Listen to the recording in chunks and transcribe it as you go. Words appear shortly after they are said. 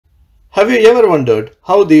Have you ever wondered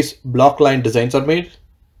how these block line designs are made?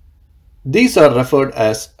 These are referred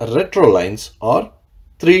as retro lines or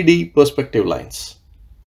 3D perspective lines.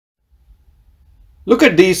 Look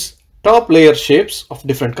at these top layer shapes of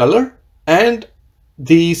different color and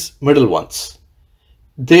these middle ones.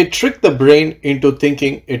 They trick the brain into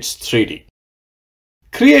thinking it's 3D.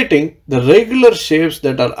 Creating the regular shapes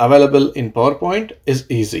that are available in PowerPoint is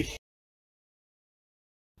easy.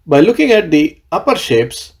 By looking at the upper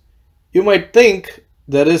shapes, you might think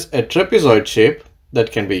there is a trapezoid shape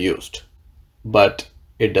that can be used, but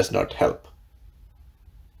it does not help.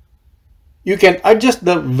 You can adjust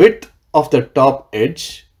the width of the top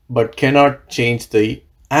edge, but cannot change the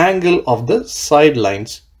angle of the side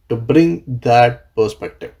lines to bring that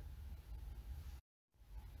perspective.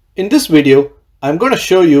 In this video, I'm going to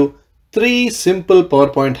show you 3 simple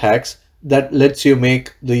PowerPoint hacks that lets you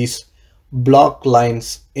make these block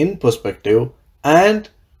lines in perspective and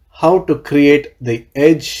how to create the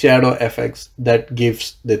edge shadow effects that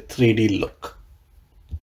gives the 3D look.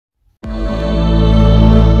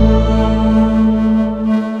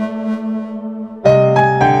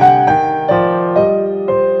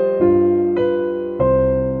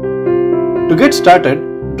 To get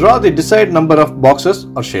started, draw the desired number of boxes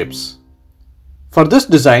or shapes. For this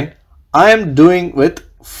design, I am doing with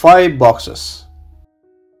 5 boxes.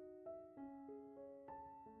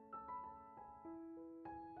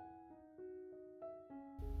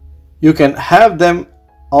 You can have them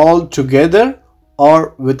all together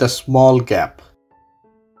or with a small gap.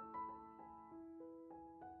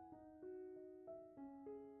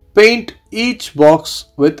 Paint each box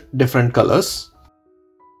with different colors.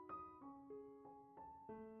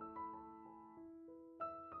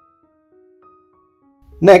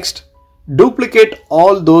 Next, duplicate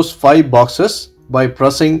all those 5 boxes by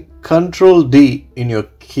pressing Ctrl D in your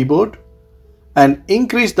keyboard and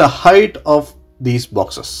increase the height of these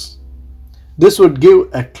boxes. This would give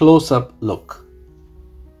a close-up look.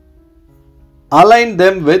 Align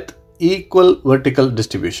them with equal vertical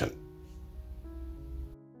distribution.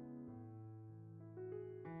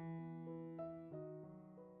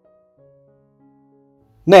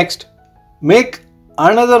 Next, make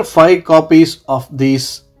another 5 copies of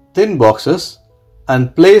these thin boxes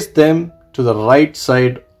and place them to the right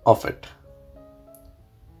side of it.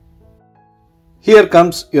 Here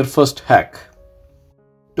comes your first hack.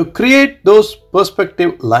 To create those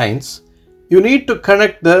perspective lines, you need to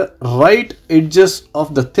connect the right edges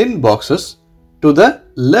of the thin boxes to the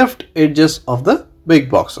left edges of the big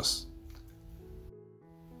boxes.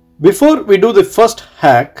 Before we do the first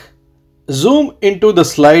hack, zoom into the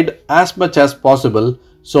slide as much as possible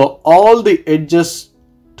so all the edges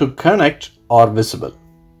to connect are visible.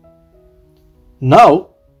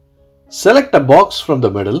 Now, select a box from the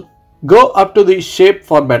middle, go up to the Shape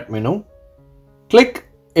Format menu, click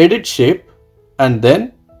Edit Shape and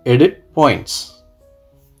then Edit Points.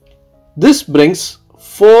 This brings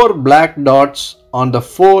 4 black dots on the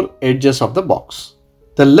 4 edges of the box.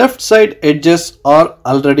 The left side edges are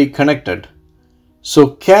already connected. So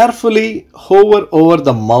carefully hover over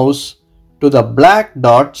the mouse to the black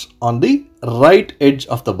dots on the right edge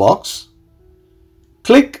of the box.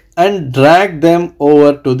 Click and drag them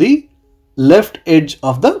over to the left edge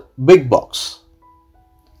of the big box.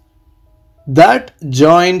 That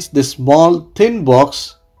joins the small thin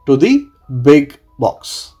box to the big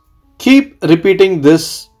box. Keep repeating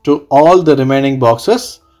this to all the remaining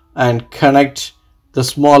boxes and connect the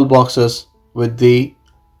small boxes with the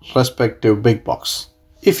respective big box.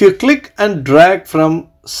 If you click and drag from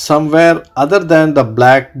somewhere other than the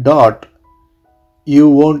black dot, you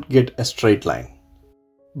won't get a straight line.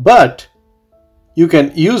 But you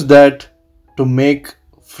can use that to make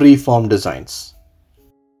freeform designs.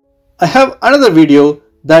 I have another video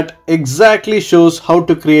that exactly shows how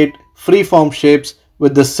to create freeform shapes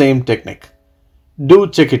with the same technique. Do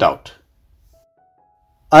check it out.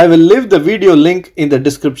 I will leave the video link in the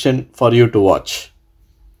description for you to watch.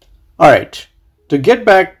 Alright, to get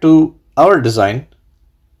back to our design,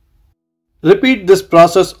 repeat this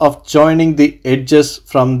process of joining the edges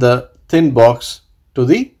from the thin box to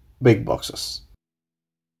the big boxes.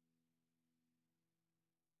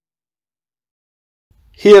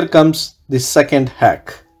 Here comes the second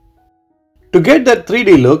hack. To get that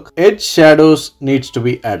 3D look, edge shadows needs to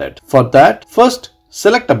be added. For that, first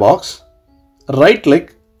select a box, right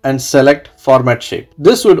click and select Format Shape.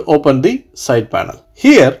 This would open the side panel.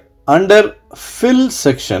 Here, under Fill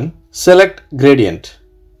section, select Gradient.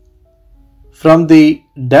 From the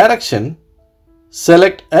direction,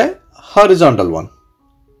 select a horizontal one.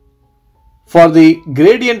 For the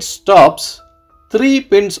gradient stops, 3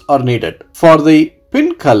 pins are needed. For the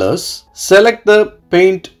pin colors, select the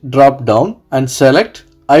paint drop down and select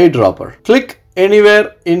eyedropper. Click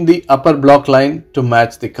anywhere in the upper block line to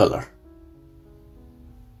match the color.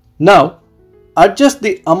 Now adjust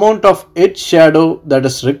the amount of edge shadow that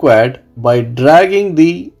is required by dragging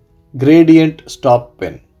the gradient stop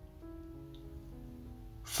pin.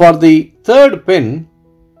 For the third pin,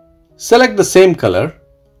 select the same color,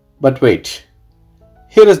 but wait,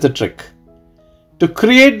 here is the trick. To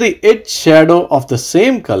create the edge shadow of the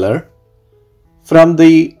same color, from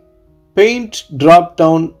the paint drop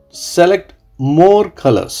down, select more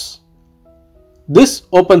colors. This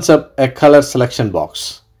opens up a color selection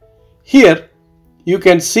box. Here you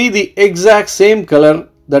can see the exact same color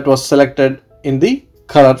that was selected in the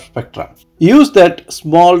color spectrum. Use that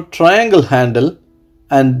small triangle handle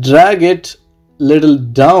and drag it little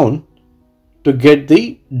down to get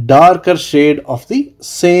the darker shade of the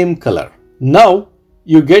same color. Now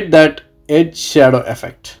you get that edge shadow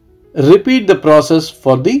effect. Repeat the process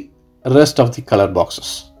for the rest of the color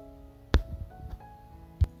boxes.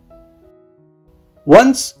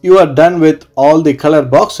 Once you are done with all the color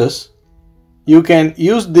boxes, you can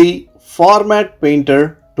use the Format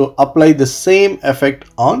Painter to apply the same effect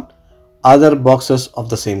on other boxes of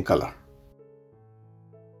the same color.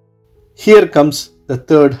 Here comes the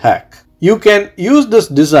third hack. You can use this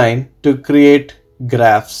design to create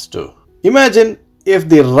graphs too. Imagine if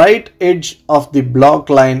the right edge of the block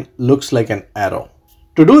line looks like an arrow.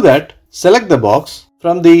 To do that, select the box.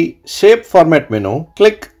 From the Shape Format menu,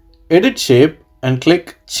 click Edit Shape and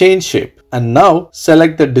click Change Shape. And now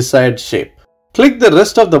select the desired shape. Click the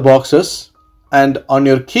rest of the boxes and on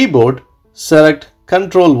your keyboard, select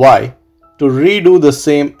Ctrl Y to redo the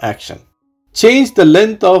same action. Change the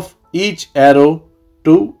length of each arrow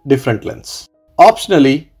to different lengths.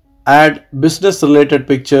 Optionally, add business related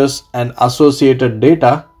pictures and associated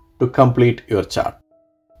data to complete your chart.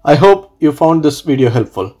 I hope you found this video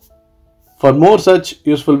helpful. For more such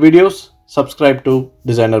useful videos, subscribe to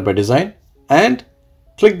Designer by Design and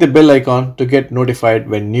click the bell icon to get notified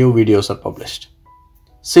when new videos are published.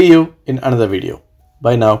 See you in another video.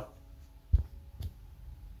 Bye now.